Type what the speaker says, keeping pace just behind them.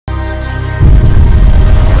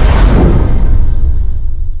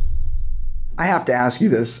I have to ask you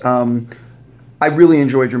this. I really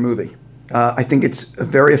enjoyed your movie. I think it's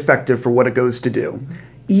very effective for what it goes to do.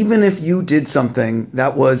 Even if you did something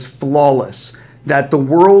that was flawless, that the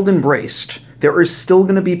world embraced, there are still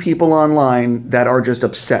going to be people online that are just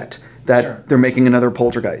upset that they're making another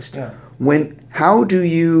Poltergeist. Yeah. How do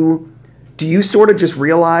you sort of just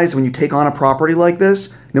realize when you take on a property like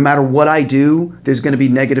this, no matter what I do, there's going to be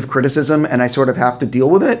negative criticism and I sort of have to deal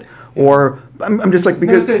with it? Or I'm just like,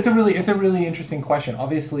 because... No, it's a really interesting question.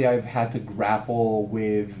 Obviously, I've had to grapple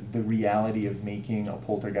with the reality of making a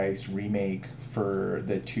Poltergeist remake for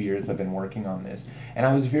the 2 years I've been working on this. And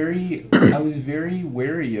I was very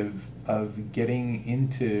wary of getting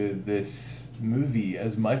into this movie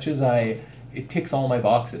as much as it ticks all my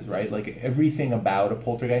boxes, right? Like, everything about a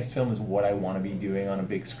Poltergeist film is what I want to be doing on a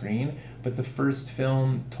big screen. But the first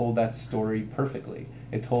film told that story perfectly.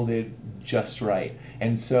 It told it just right.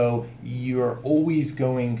 And so you're always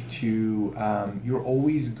going to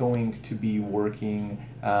be working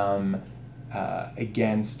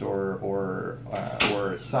against or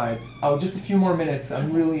side. Oh, just a few more minutes.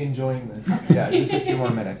 I'm really enjoying this. Yeah, just a few more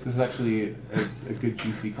minutes. This is actually a good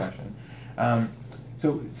juicy question.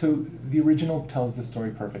 So the original tells the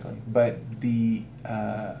story perfectly, but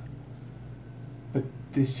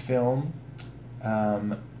this film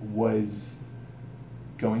was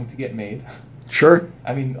going to get made. Sure.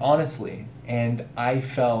 I mean, honestly, and I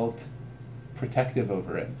felt protective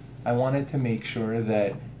over it. I wanted to make sure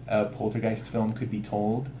that a Poltergeist film could be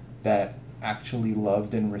told that actually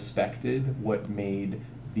loved and respected what made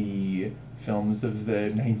the films of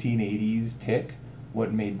the 1980s tick,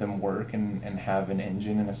 what made them work and have an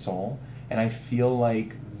engine and a soul. And I feel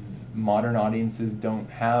like modern audiences don't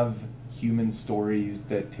have human stories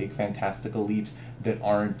that take fantastical leaps that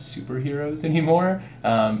aren't superheroes anymore.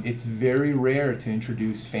 It's very rare to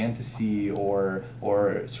introduce fantasy or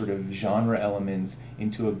sort of genre elements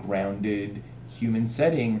into a grounded human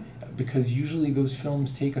setting, because usually those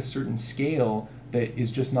films take a certain scale that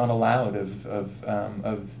is just not allowed of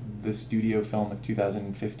the studio film of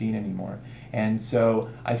 2015 anymore. And so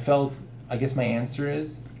I guess my answer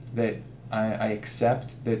is that I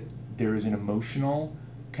accept that there is an emotional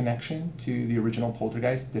connection to the original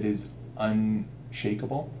Poltergeist that is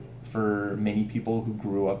unshakable for many people who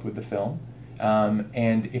grew up with the film.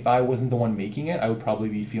 And if I wasn't the one making it, I would probably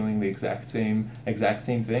be feeling the exact same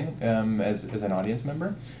thing as an audience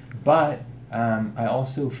member. It I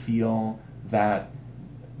also feel that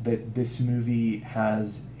this movie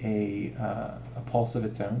has a pulse of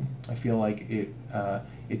its own. I feel like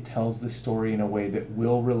it tells the story in a way that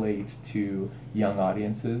will relate to young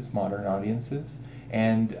audiences, modern audiences,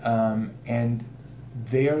 and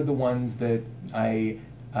they are the ones that I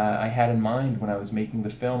had in mind when I was making the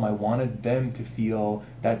film. I wanted them to feel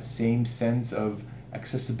that same sense of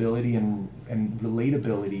accessibility and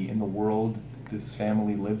relatability in the world this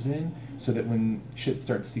family lives in, so that when shit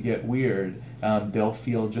starts to get weird, they'll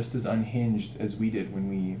feel just as unhinged as we did when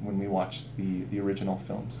we watched the original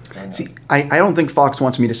films. See, I don't think Fox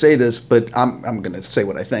wants me to say this, but I'm going to say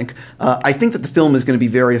what I think. I think that the film is going to be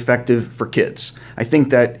very effective for kids. I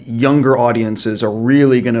think that younger audiences are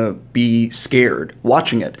really going to be scared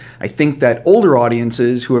watching it. I think that older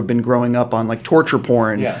audiences who have been growing up on like torture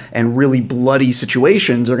porn and really bloody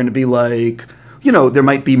situations are going to be like, you know, there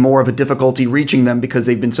might be more of a difficulty reaching them because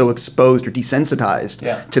they've been so exposed or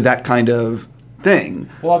desensitized to that kind of thing.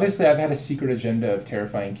 Well, obviously, I've had a secret agenda of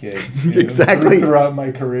terrifying kids exactly throughout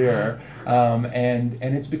my career, and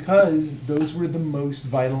it's because those were the most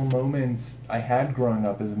vital moments I had growing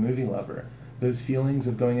up as a movie lover. Those feelings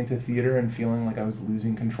of going into theater and feeling like I was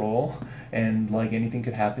losing control and like anything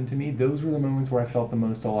could happen to me, those were the moments where I felt the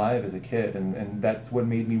most alive as a kid, and that's what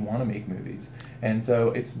made me want to make movies. And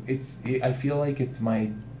so I feel like it's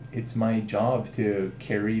my job to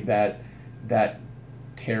carry that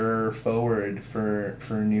terror forward for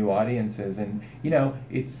new audiences. And you know,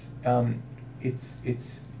 it's a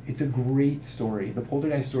great story. The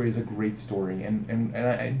Poltergeist story is a great story,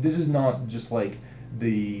 and this is not just like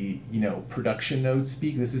the production notes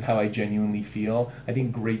speak. This is how I genuinely feel. I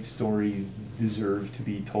think great stories deserve to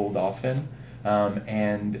be told often,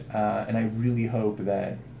 and I really hope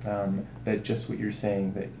that just what you're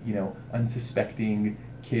saying, that unsuspecting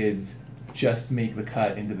kids just make the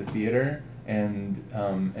cut into the theater and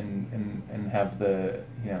have the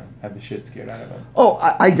shit scared out of them. Oh,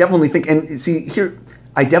 I definitely think, and see here,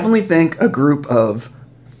 I definitely think a group of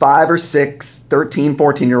 5 or 6, 13,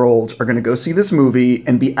 14-year-olds are going to go see this movie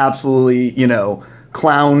and be absolutely,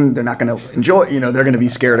 clown. They're not going to enjoy, they're going to be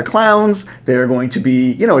scared of clowns. They're going to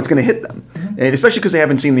be, it's going to hit them. and especially because they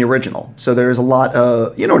haven't seen the original. So there's a lot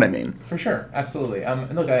of, you know what I mean? For sure, absolutely.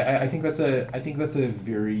 And look, I think that's a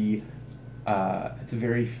very it's a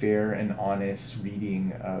very fair and honest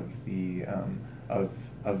reading of the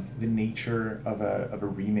nature of a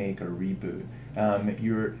remake or reboot.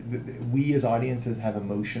 We as audiences have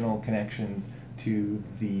emotional connections to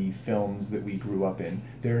the films that we grew up in.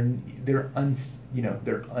 They're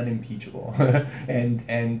unimpeachable,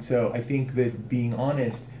 and so I think that being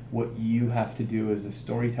honest, what you have to do as a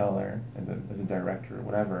storyteller, as a director or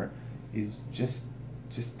whatever, is just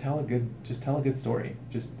tell a good story.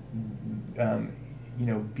 Just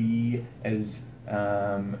be as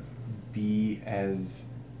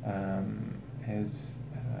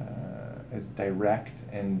direct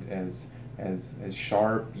and as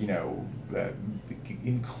sharp.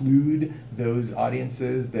 Include those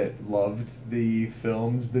audiences that loved the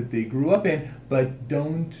films that they grew up in, but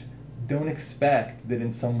don't expect that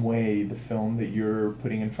in some way the film that you're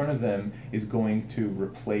putting in front of them is going to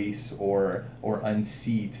replace or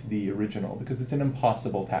unseat the original, because it's an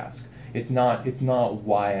impossible task. It's not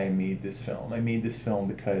why I made this film. I made this film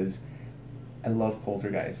because I love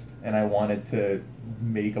Poltergeist, and I wanted to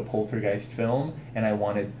make a Poltergeist film, and I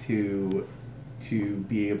wanted to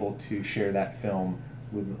be able to share that film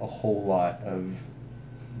with a whole lot of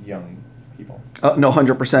young people. No,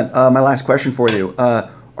 100%. My last question for you.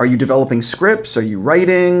 Are you developing scripts? Are you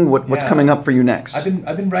writing? What's coming up for you next?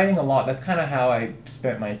 I've been writing a lot. That's kind of how I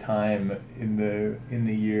spent my time in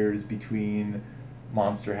the years between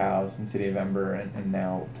Monster House and City of Ember and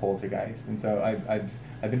now Poltergeist. And so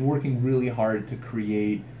I've been working really hard to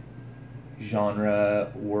create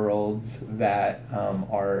genre worlds that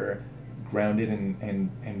are grounded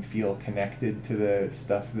and feel connected to the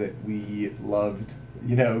stuff that we loved,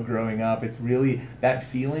 growing up. It's really that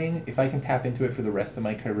feeling. If I can tap into it for the rest of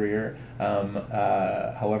my career,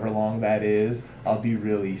 however long that is, I'll be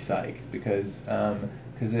really psyched, because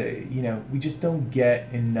we just don't get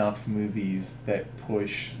enough movies that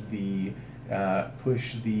push the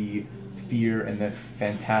fear and the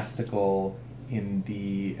fantastical in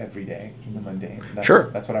the everyday, in the mundane. That's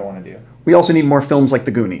what I want to do. We also need more films like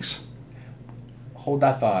The Goonies. Hold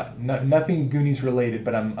that thought. Nothing Goonies related,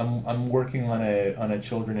 but I'm working on a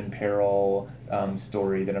children in peril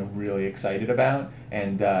story that I'm really excited about,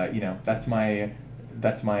 and that's my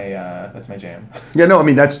jam. Yeah, no, I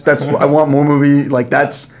mean that's I want more movie like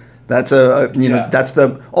that's it's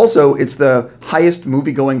the highest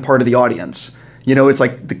movie going part of the audience. It's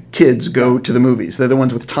like the kids go to the movies. They're the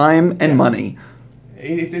ones with time and money.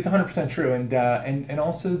 It's 100% true, and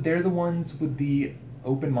also they're the ones with the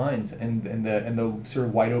open minds and the sort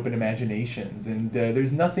of wide open imaginations, and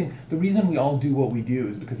there's nothing. The reason we all do what we do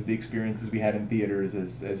is because of the experiences we had in theaters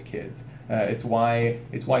as kids. It's why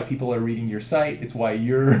people are reading your site. It's why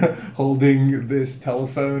you're holding this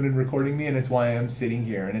telephone and recording me, and it's why I'm sitting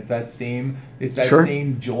here. And it's that same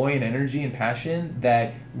same joy and energy and passion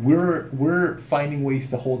that we're finding ways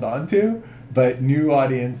to hold on to. But new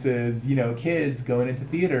audiences, kids going into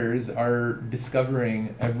theaters are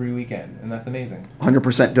discovering every weekend, and that's amazing.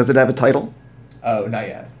 100%. Does it have a title? Oh, not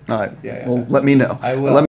yet. All right. Yeah. Well, let me know. I will.